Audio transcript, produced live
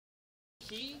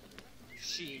he,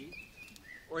 she,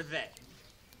 or they.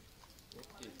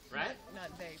 Right?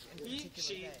 Not they. He,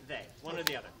 she, they. One or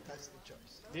the other. That's the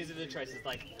choice. These are the choices,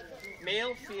 like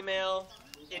male, female,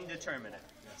 indeterminate.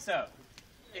 So,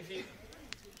 if you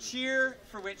cheer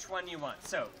for which one you want.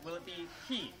 So, will it be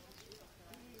he?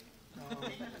 No.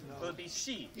 Will it be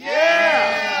she?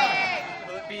 Yeah!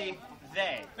 Will it be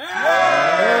they?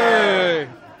 Hey!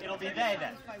 It'll be they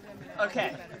then.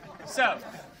 Okay. So,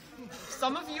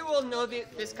 some of you will know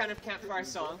this kind of campfire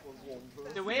song.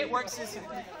 The way it works is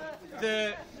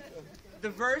the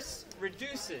verse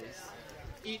reduces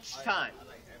each time.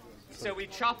 So we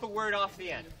chop a word off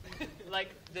the end. Like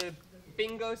the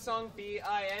bingo song,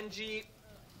 B-I-N-G,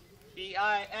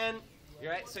 B-I-N.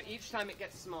 Right? So each time it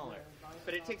gets smaller.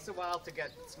 But it takes a while to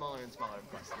get smaller and smaller, of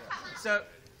course. So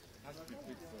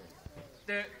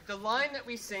the line that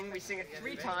we sing it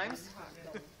 3 times,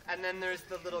 and then there's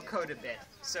the little coda bit.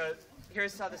 So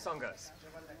here's how the song goes.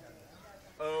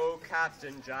 Oh,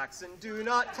 Captain Jackson, do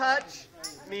not touch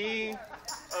me.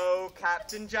 Oh,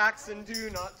 Captain Jackson,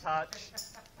 do not touch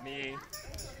me.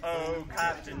 Oh,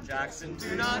 Captain Jackson,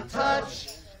 do not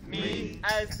touch me.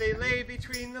 As they lay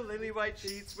between the lily-white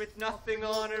sheets with nothing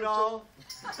on at all.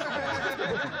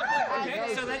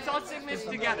 Okay, so let's all sing this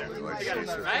together, right?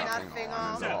 Nothing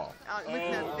on. So,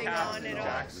 With nothing on at all.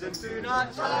 Jackson, do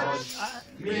not touch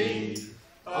me.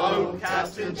 Oh,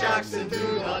 Captain Jackson,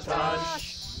 do not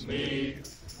touch me.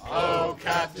 Oh,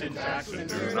 Captain Jackson,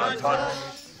 do not touch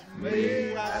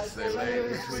me. As they lay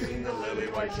between the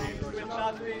lily-white sheets with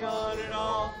nothing on at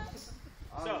all.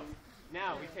 So,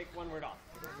 now we take one word off.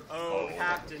 Oh,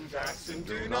 Captain Jackson,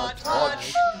 do not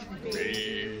touch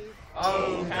me.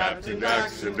 Oh, Captain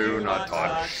Jackson, do not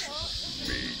touch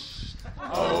me.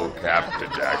 Oh,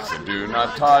 Captain Jackson, do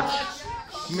not touch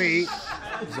me.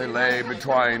 As they lay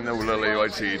between the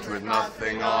lily-white sheets with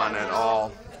nothing on at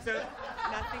all. So,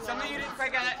 some of you didn't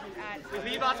quite get it. We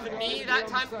leave off the me that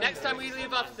time. Next time we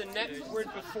leave off the next word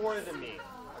before the me.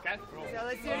 Okay? So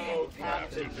let's do it again. Oh,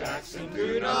 Captain Jackson,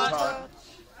 do not touch.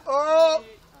 Oh!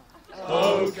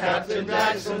 Oh, Captain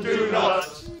Jackson, do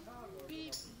not.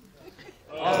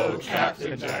 Oh,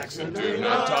 Captain Jackson, do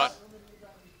not touch.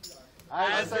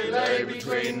 As they lay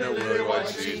between the lily-white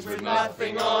sheets with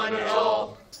nothing on at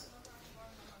all.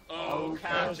 Oh,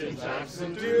 Captain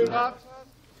Jackson, do not.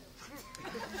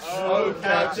 Oh,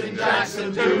 Captain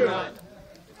Jackson, do not.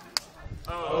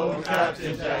 Oh,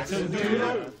 Captain Jackson, do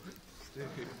not.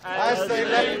 As they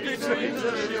lay between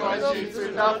the lily-white sheets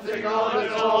with nothing on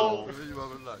at all.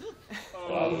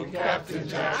 Oh, Captain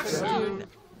Jackson.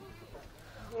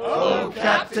 Oh,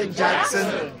 Captain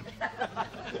Jackson.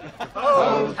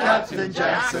 Oh, Captain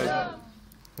Jackson.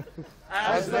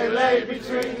 As they lay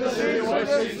between the lily-white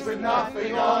sheets with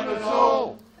nothing on at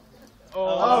all.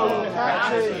 Oh,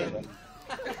 Captain.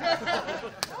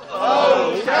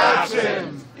 Oh,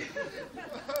 Captain.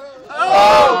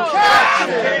 Oh,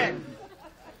 Captain.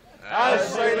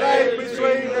 As they lay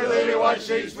between the lily-white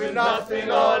sheets with nothing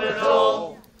on at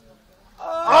all.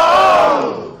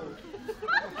 Oh!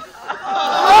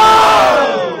 Oh!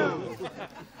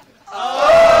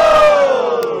 Oh!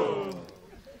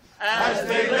 As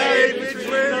they lay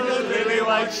between the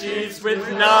lily-white sheets with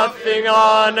nothing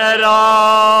on at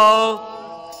all.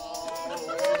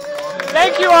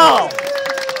 Thank you all!